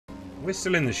We're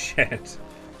still in the shed.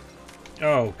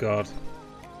 Oh god.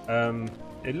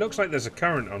 It looks like there's a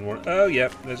current on one. Oh yeah,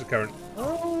 there's a current.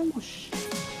 Oh shit.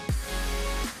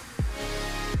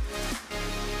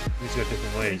 These go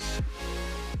different ways.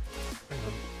 Hang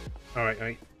on. Alright,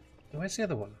 right. Where's the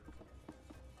other one?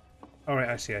 Alright,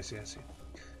 I see.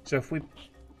 So if we...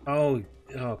 Oh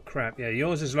crap. Yeah,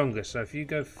 yours is longer, so if you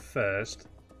go first,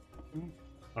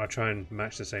 I'll try and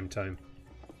match the same time.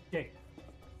 Okay.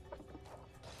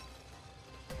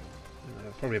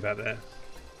 Probably about there.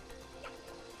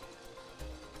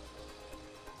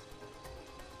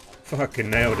 Fucking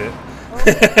nailed it.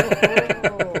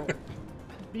 Oh,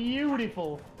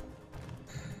 beautiful.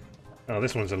 Oh,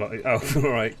 this one's a lot... Oh,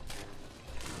 alright.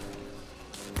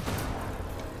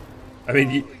 I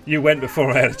mean, you went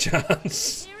before I had a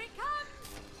chance.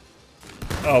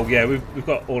 Oh yeah, we've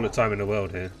got all the time in the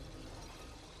world here.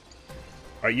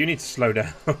 Alright, you need to slow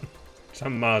down.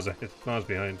 Some Mars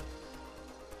behind.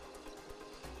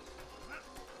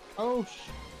 Oh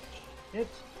shit.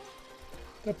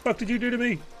 The fuck did you do to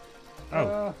me?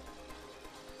 Oh.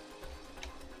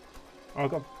 Oh, I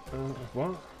got...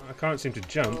 what? I can't seem to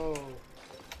jump.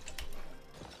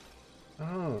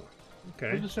 Oh,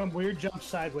 okay. There's some weird jump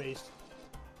sideways.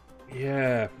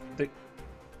 Yeah.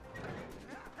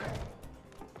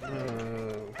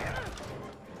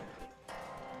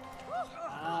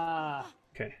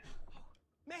 Okay.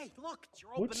 May, look, it's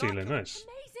your open Wood ceiling, nice.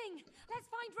 Amazing! Let's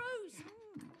find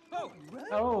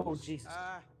Rose. Oh Jesus.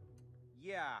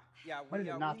 Yeah. Why did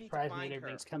it not we need to surprise me find that her.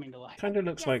 everything's coming to life? Kind of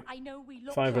looks Yes, like I know we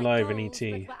look Five like Alive in dolls,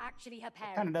 E.T. but we're actually her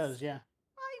parents. Kind of does, yeah.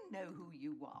 I know who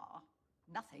you are.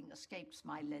 Nothing escapes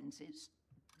my lenses.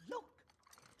 Look.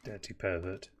 dirty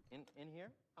pervert. In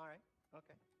here? All right.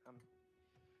 Okay.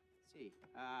 Let's see.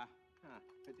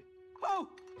 Oh!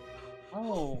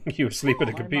 Oh. You asleep at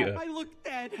a computer. I look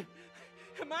dead.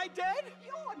 Am I dead?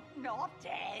 You're not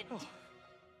dead.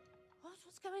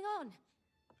 What's going on?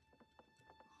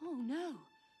 Oh no.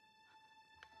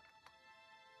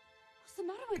 What's the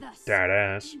matter with us? Dad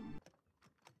ass.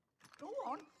 Go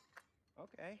on.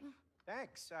 Okay.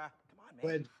 Thanks. Come on, Go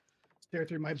man. ahead. Stare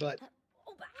through my butt.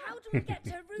 Oh, but how do we get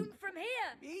to her room from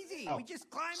here? Easy. Oh. We just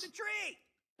climbed the tree.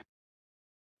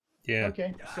 Yeah.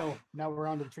 Okay, so now we're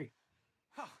onto the tree.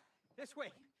 Oh, this way.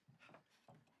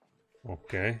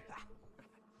 Okay.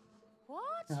 What?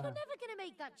 You're never gonna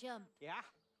make that jump. Yeah.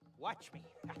 Watch me.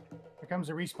 Here comes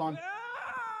the respawn.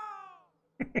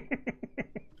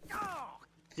 Oh,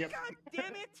 Yep. God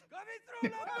damn it! Coming through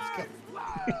the bars!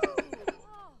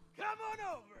 Whoa! Come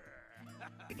on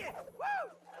over! Yeah.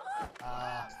 Woo!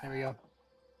 There we go.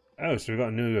 Oh, so we've got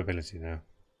a new ability now.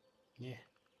 Yeah.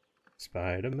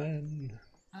 Spider-Man.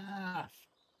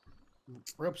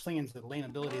 Rope slinging's a lame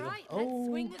ability though. Right, let's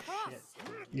swing across.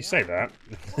 Shit. You say that.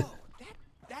 Whoa,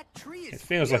 that tree is It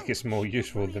feels like huge. it's more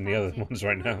useful than the other ones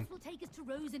right now. Will take us to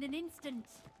Rose in an instant.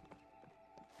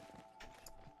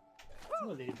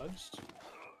 Hello, ladybugs.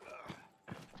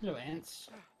 Hello, ants.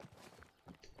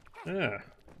 Ah,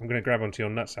 I'm gonna grab onto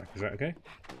your nutsack. Is that okay?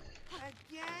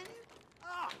 Again?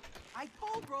 Oh, I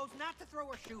told Rose not to throw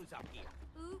her shoes up here.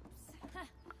 Oops.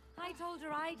 I told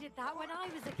her I did that when I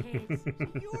was a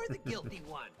kid. You're the guilty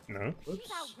one. No.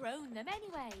 She's outgrown them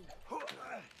anyway.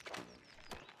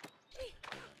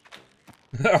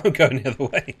 I'm going the other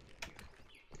way.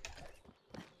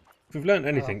 If we've learned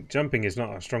anything, jumping is not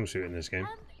our strong suit in this game.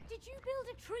 Did you build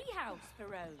a tree house for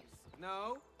Rose?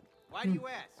 No? Why do you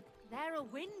ask? There are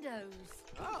windows.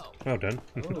 Oh, Well done.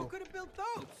 who could have built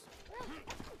those?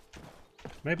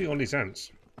 Maybe all these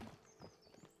ants.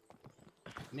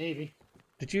 Maybe.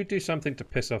 Did you do something to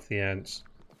piss off the ants?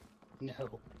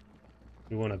 No.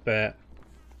 You want to bet?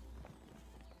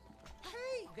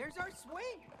 Hey, there's our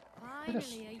swing.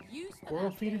 Finally, a use for Squirrel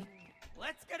that feeder? thing.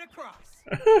 Let's get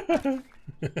across.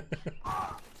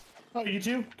 Oh, you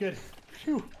too? Good.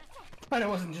 Phew. Glad it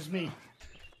wasn't just me.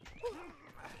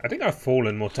 I think I've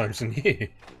fallen more times than you.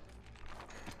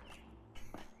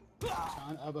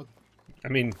 Son of a... I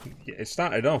mean, it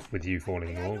started off with you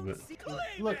falling I more, don't but see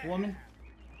Look, woman.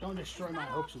 Don't destroy my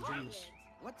hopes and dreams.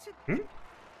 What's it? it's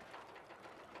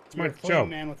You're my a floating job.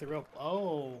 man with the rope.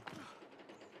 Oh.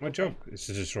 My job is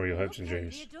to destroy your hopes and Look,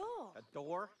 dreams. maybe a door. A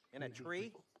door in a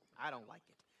tree? I don't like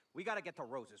it. We gotta get to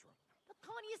Rose's room. But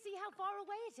can't you see how far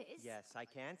away it is? Yes, I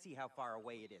can see how far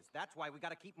away it is. That's why we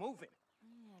gotta keep moving.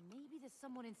 Yeah, maybe there's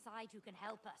someone inside who can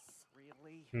help us.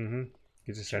 Really? Mm-hmm.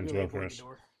 He just sends Really well for avoid us. the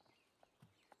door.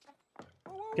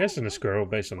 Whoa, Guessing a wait. squirrel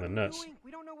based on What the are we nuts. doing?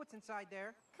 We don't know what's inside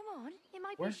there. Come on, it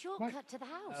might Where? be a shortcut to the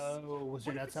house. Oh, was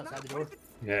there What if nuts it's outside not? the What door? if it's-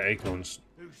 Yeah, acorns.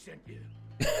 Who sent you?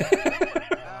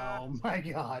 Oh my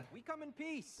god. We come in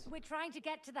peace. We're trying to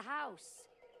get to the house.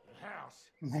 house.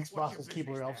 Next boss is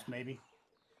keyboard elves, maybe.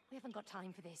 We haven't got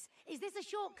time for this. Is this a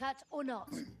shortcut or not?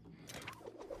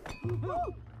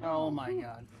 Oh my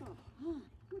god.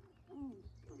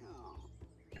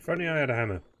 If only I had a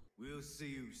hammer. We'll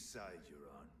see whose side you're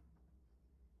on.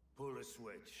 Pull a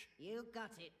switch. You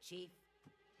got it, Chief.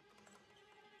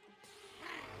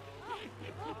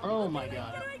 Oh my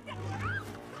god.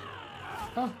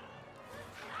 Oh.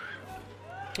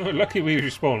 Oh, lucky we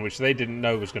respawned, which they didn't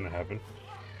know was going to happen.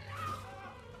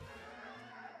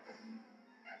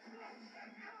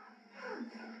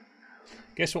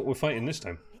 Guess what we're fighting this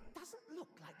time? It doesn't look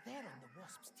like they're on the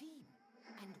Wasp's team.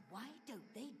 And why don't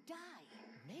they die?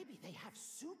 Maybe they have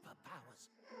superpowers.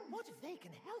 What if they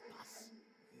can help us?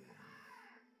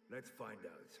 Let's find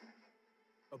out.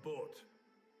 Abort.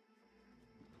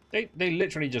 They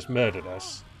literally just murdered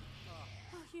us.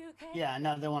 Are you okay? Yeah,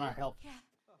 no, they want our help. Yeah,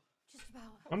 just about.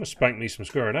 I'm gonna spank me some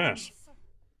squirrel ass.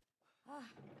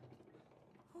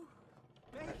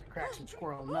 Crack some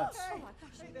squirrel nuts. Oh my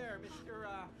gosh. Hey there, Mr.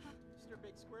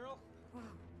 Big Squirrel.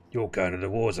 You're going to the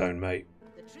war zone, mate.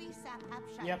 The tree sap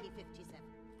Abshanky Yep.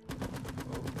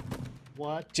 57.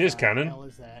 What Jizz the cannon. hell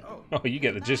is that? Oh, you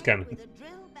get the jizz cannon. With a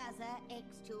drill bazzer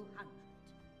X200.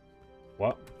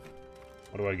 What?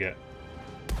 What do I get?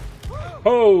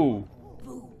 Oh!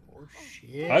 Oh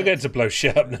shit. I get to blow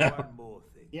shit up now. One more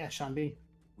thing. Yeah, Sean B.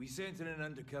 We sent in an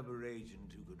undercover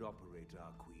agent who could operate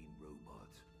our queen robot.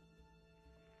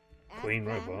 Queen As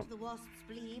planned, robot. The Wasps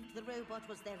believed the robot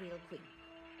was their real queen.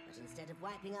 But instead of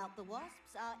wiping out the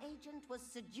Wasps, our agent was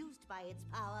seduced by its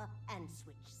power and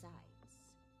switched sides.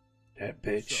 That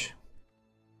bitch. So,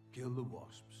 kill the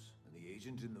wasps and the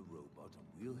agent in the robot, and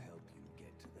we'll help you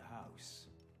get to the house.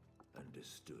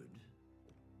 Understood?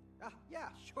 Yeah,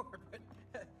 sure, but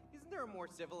isn't there a more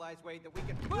civilized way that we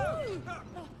can...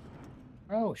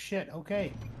 Oh shit,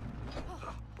 okay.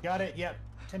 Got it, yep.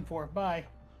 10-4, bye.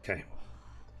 Okay.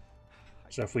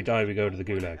 So if we die, we go to the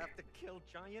We gulag. have to kill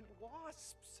giant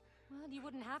wasps. Well, you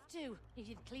wouldn't have to if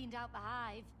you'd cleaned out the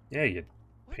hive. Yeah, you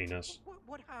What? penis.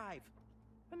 What hive?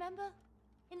 Remember?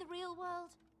 In the real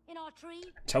world? In our tree?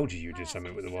 Told you I did asked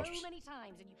something with the you wasps. so many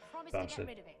times and you promised to Bastard.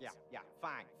 get rid of it. Yeah,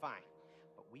 fine.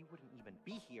 But we wouldn't even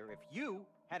be here if you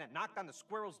hadn't knocked on the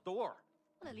squirrel's door.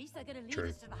 Well, at least they're going to lead True.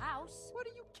 us to the house. What,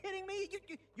 are you kidding me?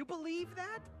 You believe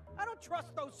that? I don't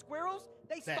trust those squirrels.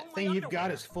 They stole That my thing you've got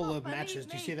underwear. is full of Believe matches.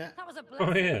 Do you me, see that? That was a Oh,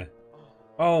 blessing. yeah.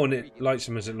 Oh, and it lights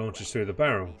them as it launches through the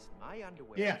barrel. My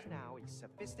underwear Yeah. is now a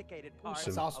sophisticated part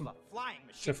That's awesome. of a flying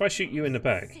machine. So if I shoot you in the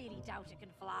back... Sincerely doubt it can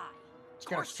fly. It's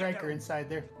got a striker inside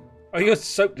there. Oh, you're a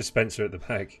soap dispenser at the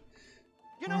back.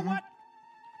 You know what?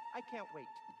 I can't wait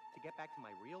to get back to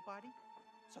my real body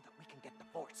so that we can get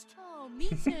divorced. Oh, me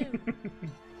too.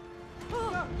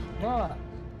 Ah,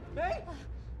 May?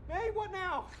 May, what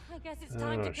now? I guess it's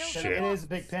time Oh, to kill shit. it the is a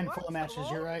big pen full of matches,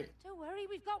 you're right. Don't worry,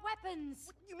 we've got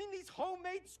weapons. You mean these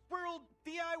homemade squirrel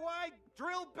DIY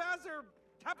drill bazzer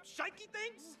tap shikey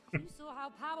things? You saw how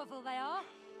powerful they are.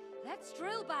 Let's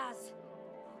drill, Baz.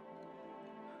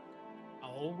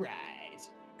 Alright.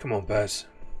 Come on, Baz.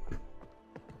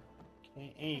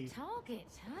 Okay, aim. Target,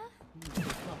 huh?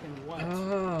 Fucking what?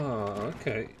 Oh,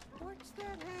 okay. What's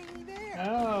that hanging there?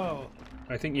 Oh.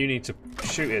 I think you need to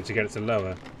shoot it to get it to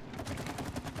lower.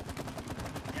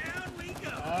 Down we go!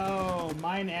 Oh,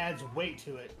 mine adds weight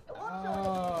to it.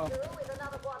 Oh. Is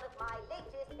another one of my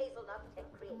latest hazelnut tech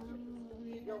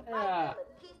creations. You'll find Yeah. them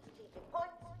at key strategic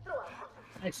points throughout.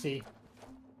 I see.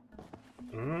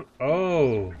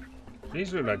 Oh,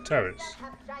 these look like turrets.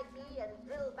 Shikey and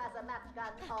drill bazzer match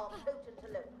guns are potent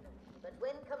alone. But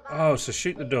when combined, Oh, so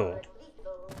shoot the door.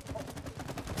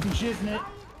 Shiznit.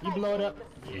 You blow it up.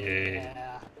 Yeah.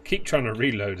 Yeah. Keep trying to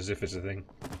reload as if it's a thing.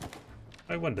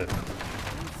 I wonder.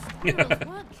 Squirrels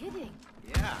weren't kidding.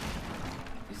 Yeah.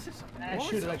 This is Ah,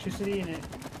 shoot electricity in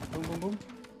it. Boom, boom, boom.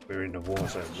 We're in the war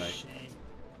zone, mate. Shame.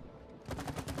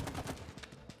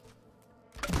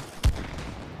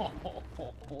 Oh,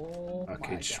 my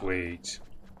Fucking God. sweet.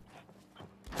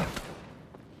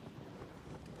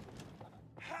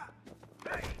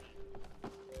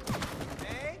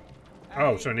 May?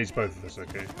 Oh, so it needs both of us,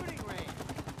 okay. Shooting range.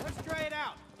 Let's try it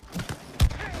out.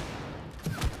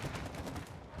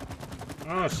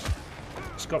 Oh,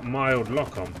 it's got mild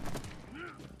lock on.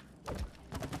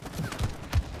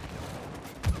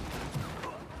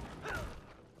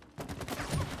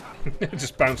 It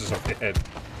just bounces off your head.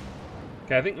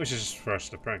 Okay, I think this is for us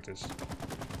to practice.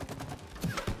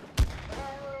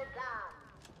 Well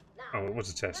done. Now, Oh, it was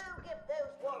a test. go give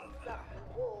those wasps up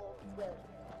the wolves will.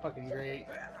 Fucking great.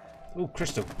 Oh,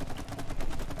 crystal.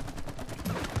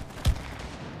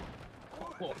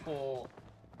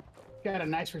 Got a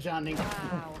nice resounding.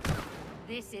 Wow.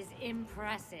 This is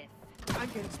impressive. I'm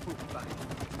getting spooked by it.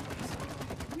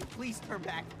 Can you please turn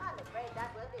back? I'm afraid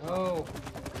that will be. Oh.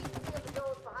 Please seal the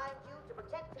doors behind you to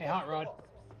protect Hey, Hot Rod.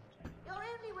 Your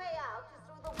only way out is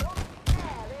through the wolf's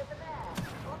lair over there,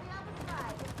 on the other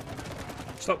side.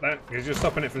 Stop that, because you're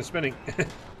stopping it from spinning.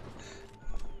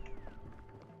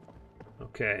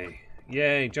 Okay.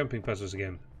 Yay, jumping puzzles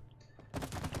again.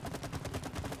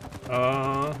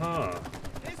 Uh-huh.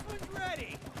 This one's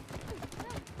ready.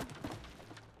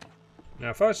 Now,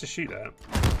 if I was to shoot that...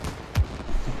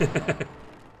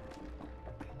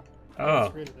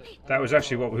 Oh, that was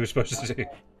actually what we were supposed to do.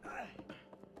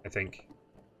 I think.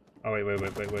 Oh, wait.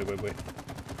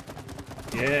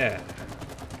 Yeah.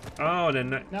 Oh, and then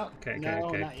that... No, Okay.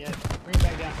 not yet. Bring it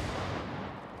back down.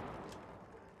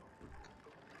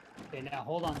 Okay, now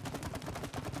hold on.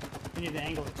 We need to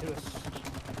angle it to us.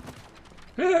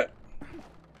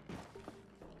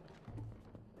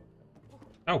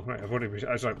 Oh, right, I've already...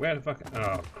 I was like, where the fuck...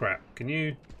 Oh, crap. Can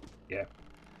you... Yeah.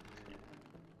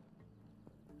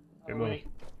 Bit more. Wait.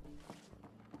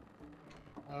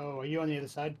 Oh, are you on the other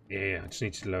side? Yeah, I just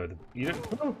need to lower them. You don't...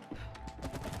 Oh.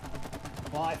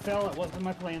 Well, I fell. It wasn't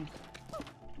my plan.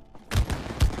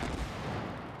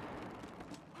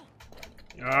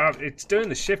 Ah, it's doing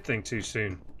the shift thing too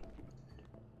soon.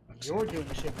 You're doing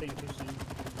the shift thing too soon.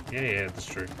 Yeah, that's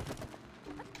true.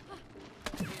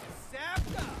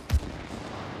 Sapped up.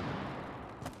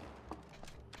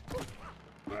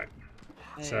 Right.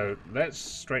 Hey. So let's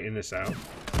straighten this out. Up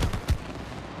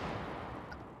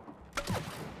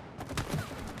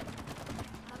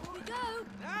we go.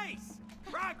 Nice.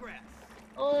 Progress.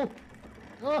 Oh!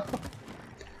 Oh!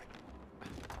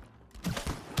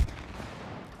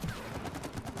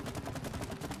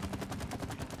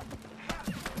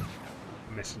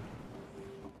 I'm missing.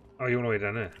 Oh, you're all the way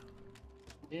down there.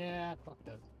 Yeah, fucked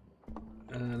up.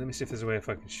 Let me see if there's a way if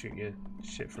I can shoot you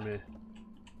shit from here.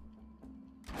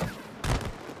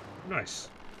 Nice.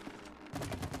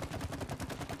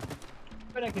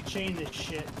 But I could chain this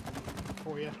shit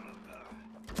for you.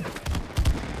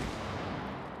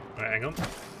 Right, hang on.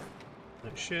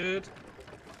 That should.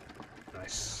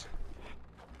 Nice.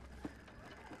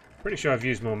 Pretty sure I've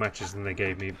used more matches than they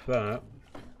gave me, but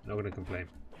not going to complain.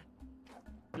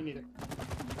 Me neither.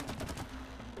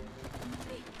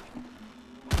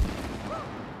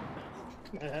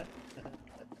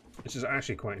 This is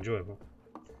actually quite enjoyable.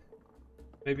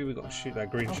 Maybe we've got to shoot that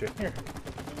green shit. Here.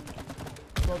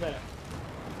 Blow that up.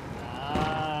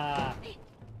 Ah.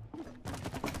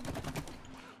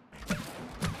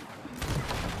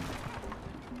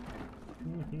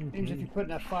 Seems if you put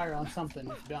enough fire on something,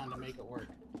 it's bound to make it work.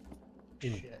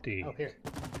 Indeed. Shit. Oh, here.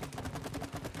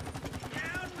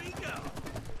 Down we go.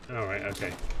 Alright,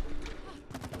 okay.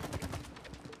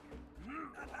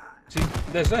 See,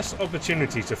 there's less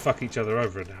opportunity to fuck each other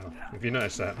over now, if you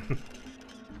notice that.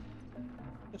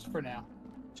 Just for now.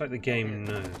 It's like the game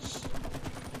knows.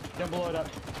 Don't blow it up.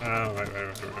 Oh, right.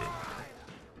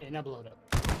 Okay, now blow it up.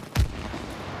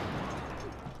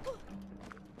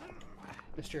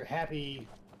 Mr. Happy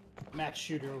Max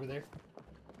Shooter over there.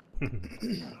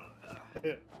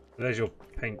 There's your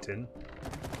painting.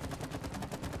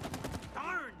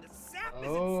 Darn, the sap isn't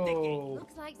Oh. sticking.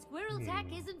 Looks like squirrel tack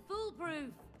isn't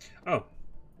foolproof. Oh.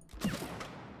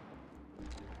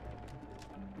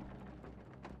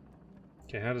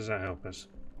 Okay, how does that help us?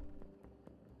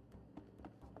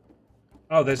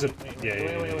 Oh, there's a...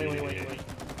 Wait.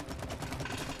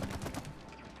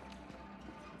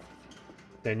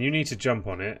 Then you need to jump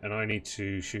on it, and I need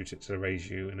to shoot it to raise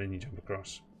you, and then you jump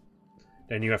across.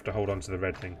 Then you have to hold on to the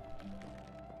red thing.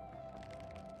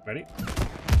 Ready?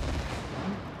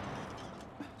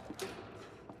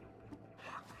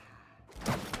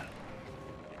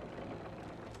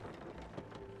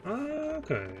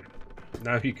 Okay.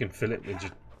 Now you can fill it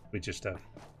with your stuff.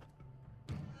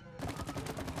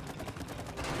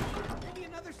 Maybe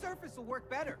another surface will work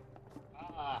better.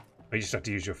 Ah. You just have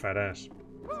to use your fat ass.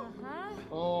 Uh-huh.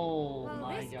 Oh Well,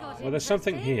 my this got god. Well, there's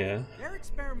something interesting. here. They're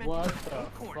experimenting What with the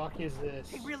acorn. fuck is this?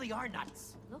 They really are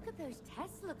nuts. Look at those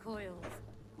Tesla coils.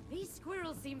 These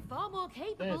squirrels seem far more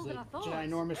There's capable than I a thought.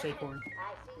 ginormous acorn.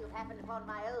 I see you've happened upon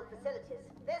my old facilities.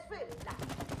 There's really nothing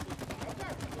to see there.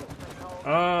 Just human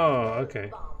Oh, okay.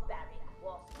 bomb barrier.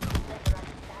 Wasps never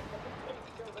understand the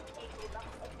potential of alien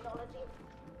technology.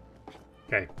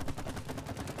 Okay.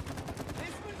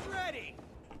 This one's ready.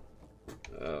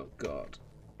 Oh, God.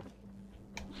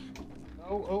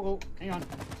 Oh, hang on.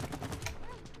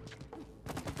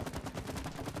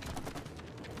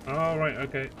 All right,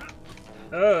 okay.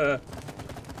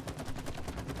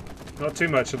 Not too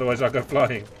much, otherwise I'll go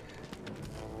flying.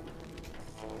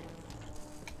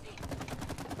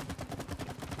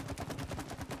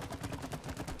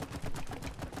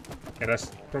 Okay,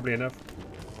 that's probably enough.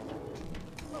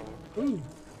 Ooh.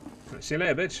 See you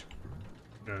later, bitch.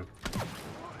 No.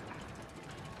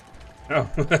 Oh,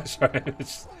 sorry.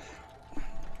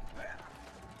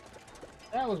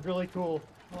 That was really cool.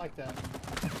 I like that.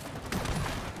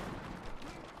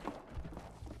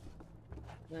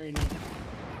 Very neat.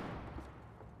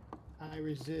 I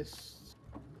resist.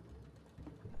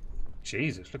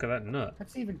 Jesus, look at that nut.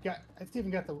 That's even got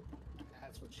the.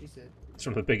 That's what she said. It's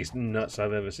one of the biggest nuts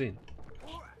I've ever seen.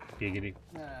 Giggity.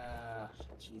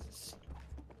 Jesus.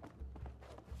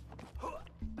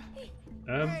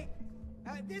 Hey,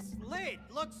 this lid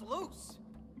looks loose.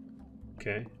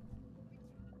 Okay.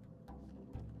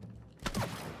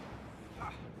 I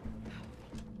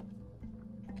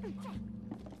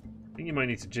think you might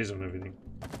need to jizz on everything.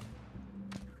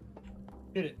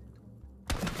 Hit it.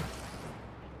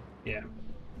 Yeah.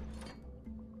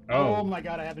 Oh my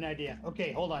god, I have an idea.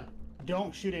 Okay, hold on.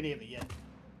 Don't shoot any of it yet.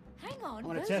 Hang on. I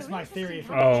want to those test are my interesting theory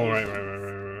from Oh, the right, chase.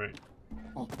 right.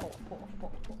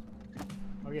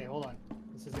 Okay, hold on.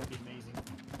 This is gonna be amazing.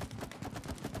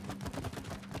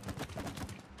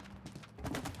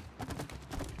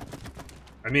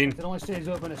 I mean, It only stays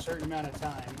open a certain amount of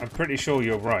time. I'm pretty sure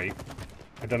you're right.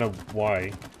 I don't know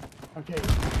why. Okay.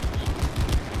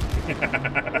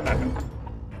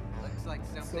 Looks like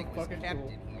something was fucking kept cool.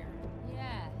 in here.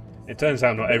 Yeah. It turns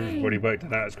out not everybody worked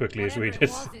it out as quickly as we Whatever did.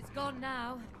 it was, it's gone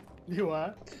now. You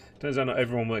what? Turns out not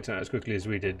everyone worked it out as quickly as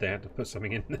we did. They had to put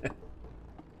something in there.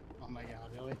 Oh my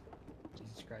god, really?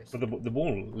 Jesus Christ. But the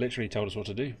wall literally told us what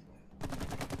to do.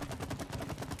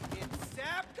 It's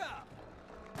sapped up.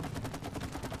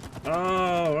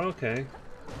 Oh, okay.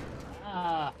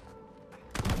 Ah.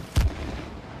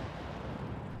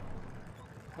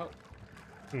 Oh,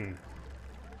 Hmm.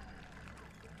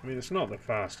 I mean, it's not the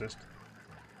fastest.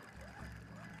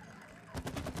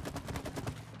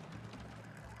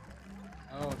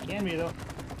 oh, it can be though.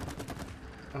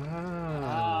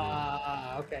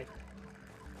 Ah. Okay.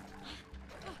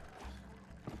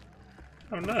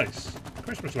 Oh, nice.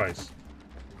 Christmas lights.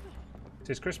 It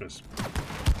is Christmas.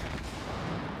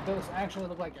 Those actually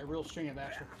look like a real string of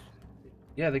actual.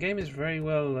 Yeah, the game is very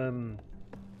well, Oh,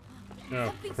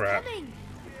 Something's crap. coming.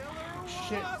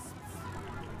 Shit.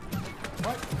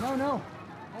 What? No, no.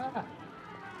 Ah.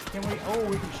 Can we? Oh,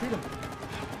 we can shoot him.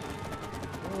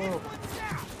 Oh.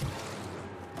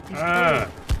 He's Ah!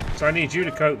 So I need you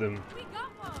to coat them. We got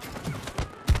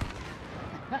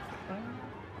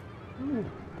one. Ooh,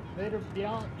 later,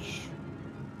 biatch.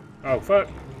 Oh, fuck.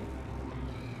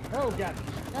 Oh, God.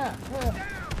 Ah, ah.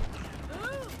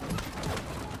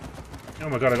 Oh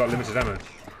my god, I got limited ammo.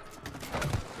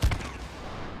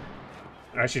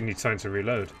 I actually need time to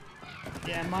reload.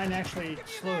 Yeah, mine actually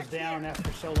slows down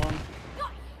after so long.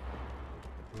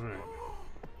 Alright.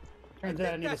 Turns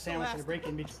out I need a sandwich and a break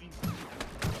in between.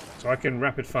 So I can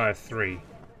rapid fire 3.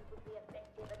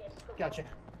 Gotcha.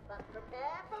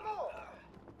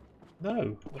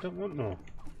 No, I don't want more.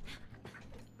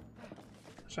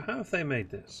 So how have they made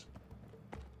this?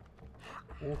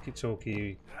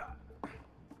 Walkie-talkie.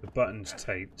 The button's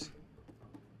taped.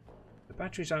 The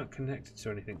batteries aren't connected to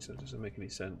anything, so it doesn't make any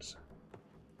sense.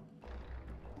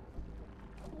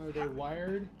 Are they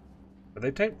wired? But they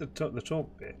taped the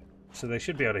talk bit, so they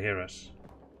should be able to hear us.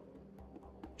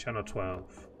 Channel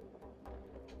 12.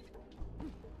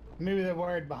 Maybe they're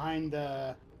wired behind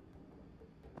the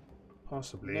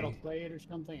Possibly. metal plate or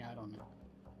something? I don't know.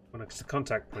 Well, because the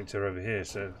contact points are over here,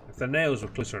 so if the nails were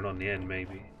closer and on the end,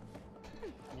 maybe.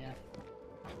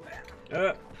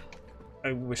 Yeah.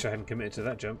 I wish I hadn't committed to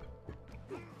that jump.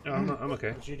 No, I'm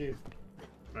okay. What'd you do?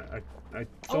 I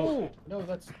thought... Oh! No,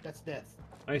 that's death.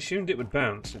 I assumed it would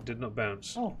bounce. It did not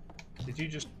bounce. Oh, Did you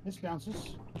just... this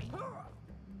bounces.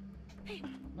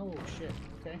 Oh, shit.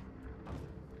 Okay.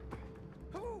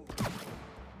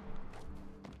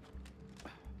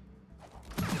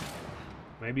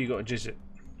 Maybe you got to jizz it.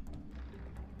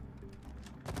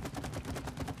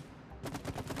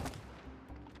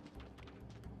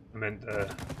 I meant,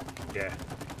 yeah.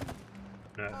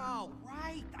 No. Oh,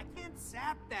 right. I can't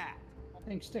sap that. That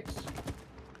thing sticks.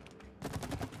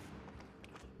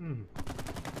 Hmm.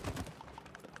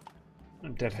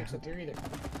 I'm dead. Sticks up here either.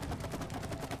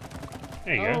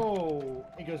 There you go. Oh,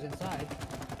 it goes inside.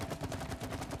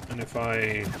 And if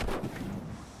I...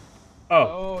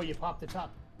 Oh! Oh, you popped the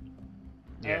top.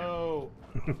 Yeah. Oh.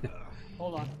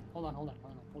 Hold on.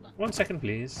 1 second,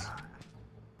 please.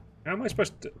 How am I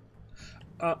supposed to...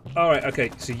 alright,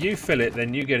 okay. So you fill it,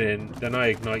 then you get in, then I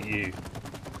ignite you.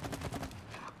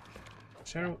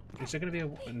 Is there going to be a...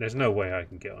 There's no way I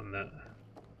can get on that.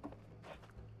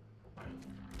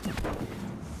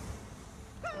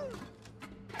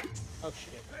 Oh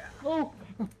shit. Oh!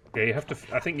 Yeah, you have to.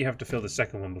 I think you have to fill the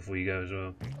second one before you go as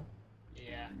well.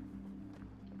 Yeah.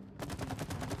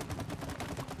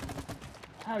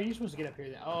 How are you supposed to get up here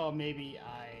then? Oh, maybe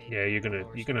I... Yeah, you're gonna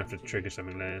have to trigger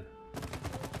something later.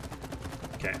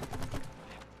 Okay.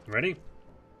 Ready?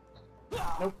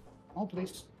 Nope. Oh,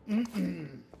 please.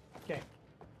 Okay.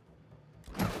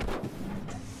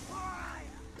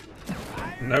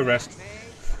 No rest.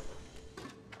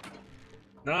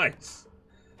 Nice.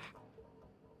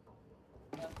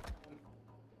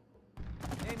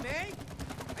 Hey, May?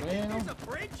 I think Well... there's a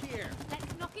bridge here.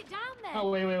 Let's knock it down then.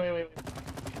 Oh, wait.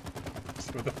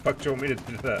 What the fuck do you want me to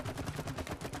do that?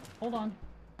 Hold on.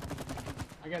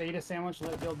 I gotta eat a sandwich and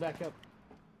let it build back up.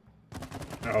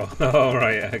 Oh, all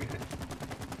right. Okay.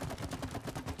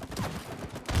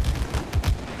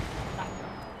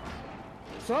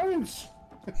 Science!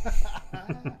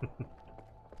 That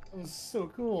was so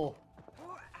cool.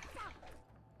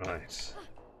 Nice.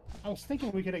 I was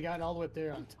thinking we could have gotten all the way up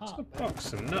there on top. It's a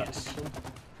box of nuts.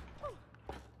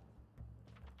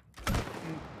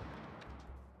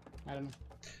 I don't know.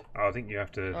 Oh, I think you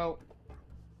have to Oh,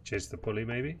 chase the pulley,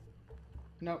 maybe.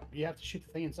 no, you have to shoot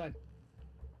the thing inside.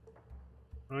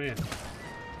 Oh yeah.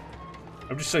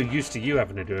 I'm just so used to you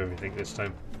having to do everything this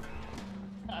time.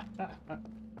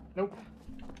 Nope.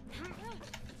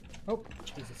 Oh,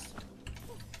 Jesus.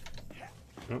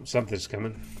 Oh, something's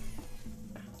coming.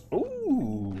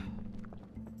 Ooh.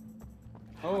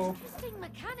 Oh. Interesting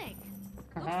mechanic.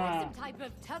 Looks Haha. like some type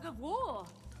of tug of war.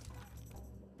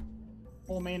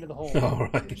 Pull me into the hole. All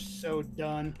right. You're so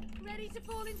done. Ready to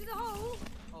fall into the hole?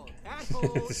 Oh, that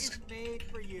hole is made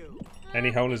for you.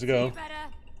 Any hole as a go. You better.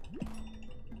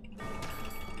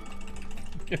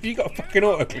 Have you got a fucking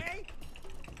auto click? May?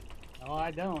 No,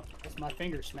 I don't. It's my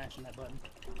finger smashing that button.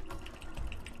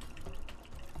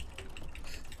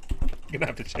 You're gonna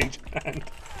have to change your hand.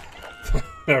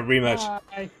 Rematch.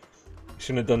 Bye.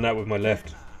 Shouldn't have done that with my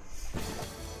left.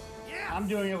 Yeah, I'm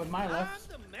doing it with my I'm left.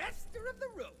 the master of the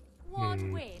rope.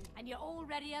 One win, and you're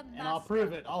already a master. And I'll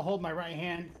prove it. I'll hold my right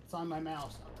hand. It's on my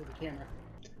mouse up to the camera.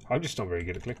 I'm just not very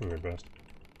good at clicking very fast.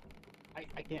 I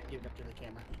can't give it up to the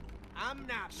camera. I'm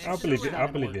not. I'll believe you. I'll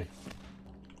believe you.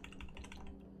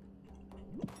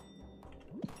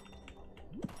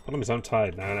 Problem is, I'm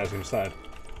tired now, and as I'm sad.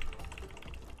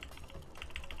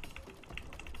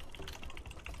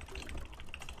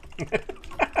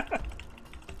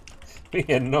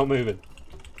 Yeah, not moving.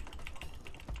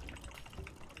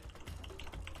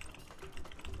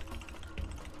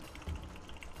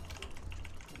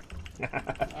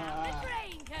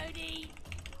 Brain, Cody.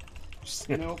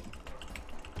 Nope.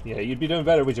 Yeah, you'd be doing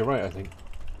better with your right, I think.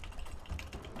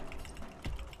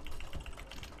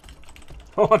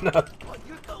 Oh no! Oh,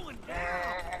 you're going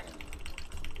down.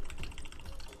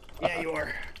 Yeah, you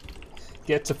are.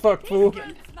 Get to fuck, fool! This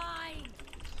one's mine.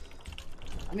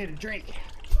 I need a drink.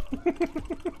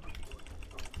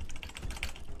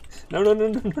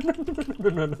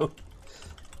 No!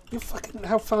 You fucking...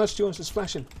 How fast do you want us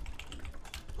splashing?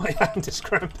 My hand is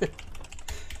cramping.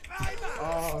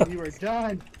 Oh, you are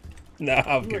done. No,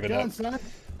 I'll You give are it done, up. son.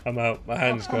 I'm out. My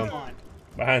hand's Come gone. on.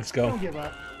 My hand's Don't gone. give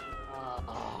up.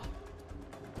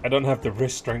 I don't have the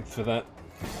wrist strength for that.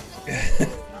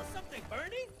 Smell something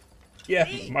burning? Yeah,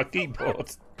 my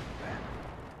keyboard.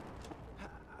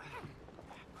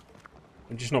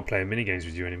 I'm just not playing minigames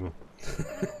with you anymore.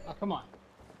 Oh, come on.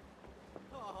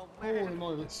 Oh Holy man,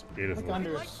 moly. It's beautiful. Look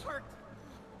under my legs us. hurt.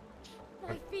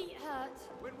 My feet hurt.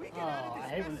 When we get Oh, out of I this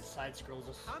hate when it mess, side scrolls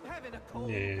us. I'm having a cold.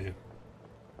 Yeah.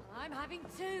 I'm having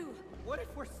two. What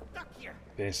if we're stuck here?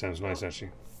 Yeah, sounds nice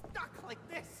actually. Stuck like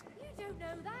this? You don't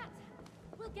know that.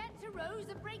 We'll get to Rose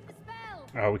and break the spell.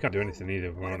 Oh, we can't do anything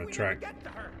either. We're What on if a we track. never get to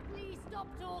her? Please stop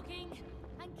talking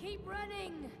and keep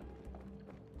running.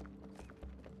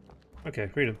 Okay,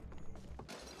 freedom.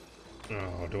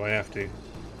 Oh, do I have to?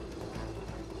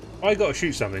 I gotta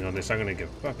shoot something on this. I'm gonna get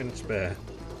fucking spare.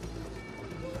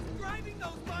 Who's driving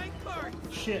those mine carts?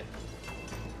 Shit.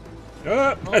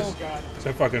 Oh, Oh, God. it's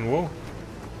a fucking wall.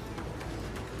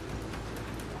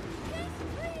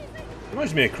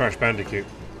 Reminds me of Crash Bandicoot.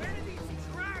 Where do these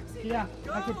tracks even Yeah,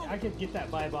 go? I could get that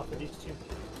vibe off of these two.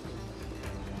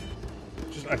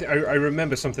 Just, I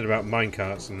remember something about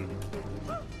minecarts and.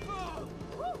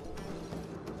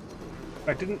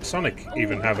 Didn't Sonic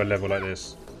even have a level like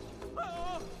this?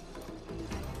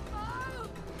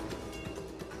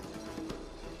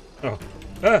 Oh.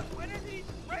 Ah! When are these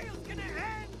rails gonna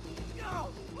end? No,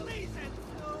 please end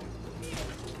soon.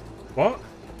 What?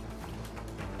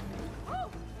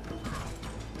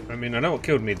 I mean, I know what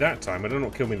killed me that time. I don't know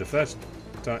what killed me the first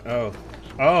time. Oh.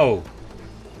 Oh!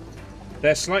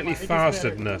 They're slightly It gets faster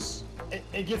better. than us.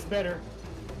 It gets better.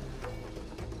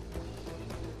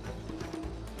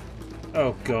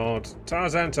 Oh god,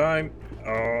 Tarzan time!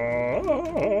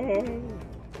 Oh!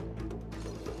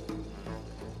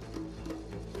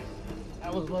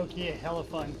 That was low-key hella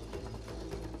fun.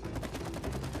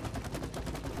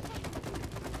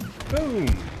 Boom!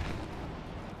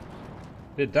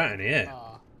 Did that in the air.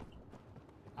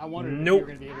 I wondered if you Nope. were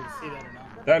going to be able to see that or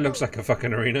not. That looks like a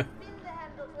fucking arena. Spin the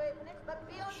handle to open it, but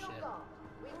be on your guard.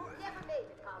 We've never made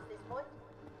it past this point.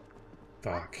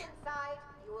 Fuck. Once inside,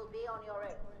 you will be on your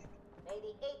own. May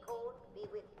the acorn be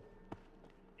with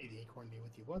you. May the acorn be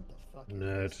with you. What the fuck? is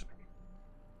Nerd. this?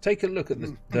 Take a look at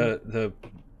the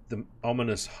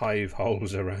ominous hive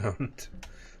holes around.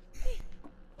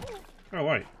 Oh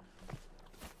wait.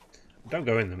 Don't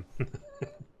go in them.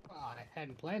 Oh, I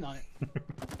hadn't planned on it.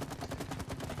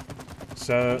 I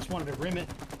So, just wanted to rim it.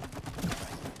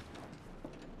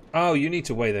 oh, you need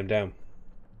to weigh them down.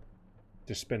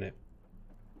 Just spin it.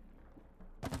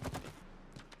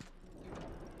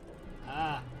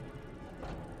 Ah.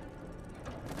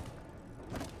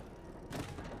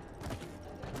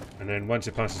 And then once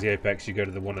it passes the apex, you go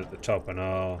to the one at the top, and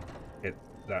I'll hit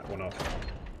that one off.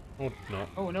 Or not.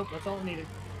 Oh, nope, that's all it needed.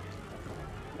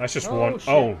 That's just Oh, one. shit.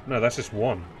 Oh, no, that's just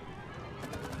one.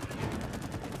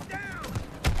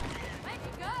 Where'd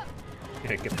you go?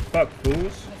 Yeah, get fucked,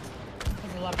 fools.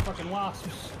 There's a lot of fucking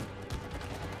wasps.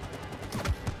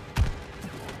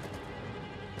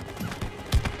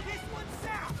 This one's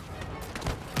south.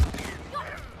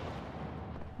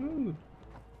 Ooh.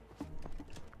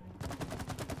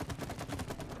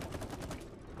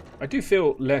 I do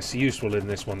feel less useful in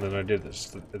this one than I did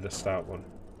at the start one.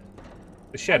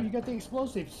 The Oh, shed. you got the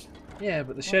explosives. Yeah,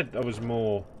 but the shed I was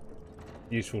more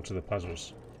useful to the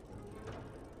puzzles.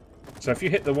 So if you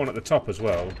hit the one at the top as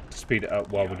well, to speed it up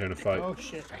while we're doing a fight. Oh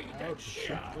shit. Oh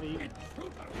shit. What are you?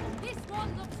 This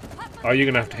one looks perfect. Oh, you're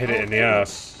gonna have to hit it in the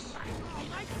ass.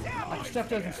 My stuff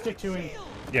doesn't stick to him.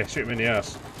 Yeah, shoot him in the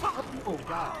ass. Oh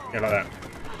god. Yeah, like that.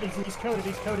 He's coated.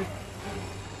 He's coated.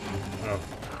 Oh.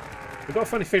 I've got a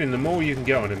funny feeling the more you can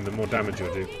get on him, the more damage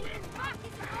you'll do.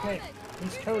 Okay.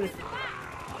 He's coated.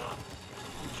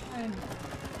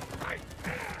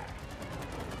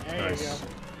 There you Nice. go.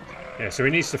 Yeah, so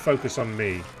he needs to focus on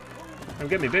me. Come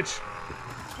get me, bitch.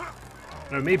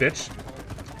 No, me, bitch.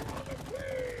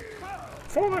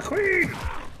 For the queen!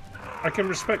 I can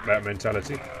respect that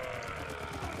mentality.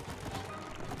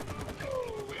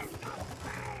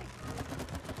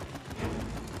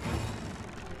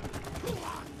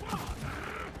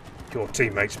 Your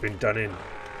teammate's been done in.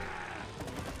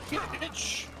 Get it,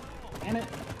 bitch. Damn it.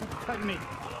 Cut me.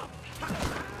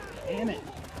 Damn it.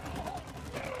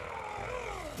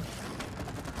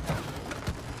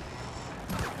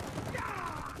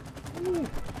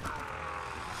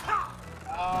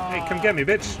 Hey, come get me,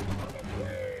 bitch.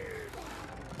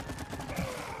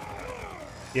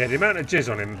 Yeah, the amount of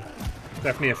jizz on him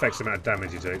definitely affects the amount of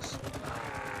damage he takes.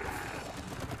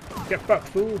 Get fucked,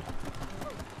 fool.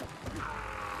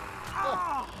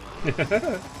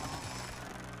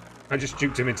 I just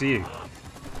juked him into you.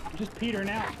 I'm just Peter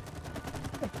now.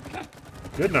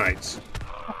 Good night. See,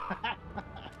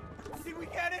 we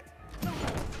get it.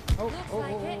 Oh, Looks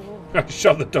like it. I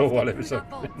shut the door while it was Through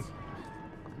that open.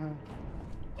 bolt.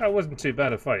 That wasn't too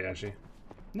bad a fight, actually.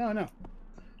 No, no.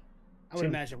 I would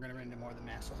Tim- imagine we're gonna run into more of the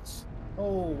masses.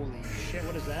 Holy shit,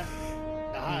 what is that?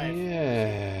 The hive.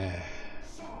 Yeah.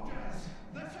 Soldiers,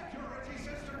 the security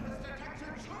system has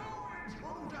detected 2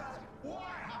 intruders.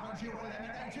 Why haven't you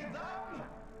eliminated them?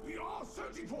 We are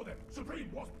searching for them,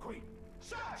 Supreme Wasp Queen.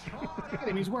 Search harder. Look at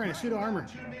him, he's wearing a pseudo armor.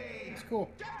 To me. It's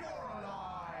cool. Dead or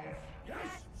alive.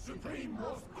 Yes, Supreme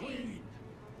Wasp Queen.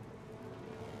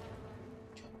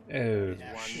 Oh,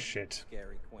 One shit.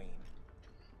 Scary queen.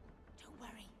 Don't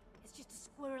worry. It's just a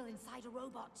squirrel inside a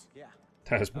robot. Yeah.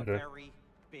 That's A better. very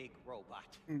big robot.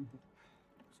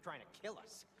 It's trying to kill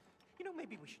us. You know,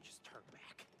 maybe we should just turn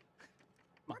back.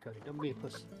 Come on, Cody, don't be a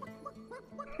pussy.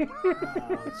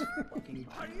 Oh, this fucking...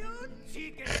 Are you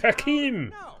chicken?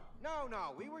 Hakim!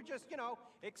 No. We were just,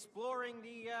 exploring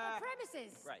the,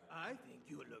 Premises. Right. I think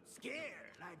you look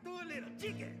scared, like 2 little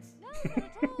chickens. No, not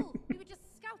at all. We were just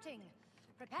scouting.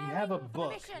 Preparing You have a for the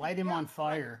book. mission. Light him on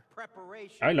fire.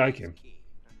 Preparation. I like is him. key.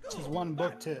 This is one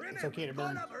book to... It's okay to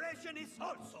burn. Collaboration is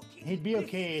also key. He'd be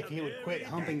okay This if is he a would quit very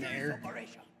humping the dangerous air.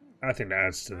 operation. I think that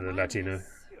adds to the Latino.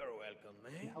 You're welcome,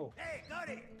 man. Oh, Hey,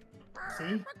 Cody.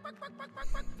 see?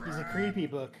 He's a creepy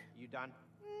book. You done?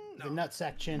 The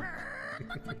nutsack chin.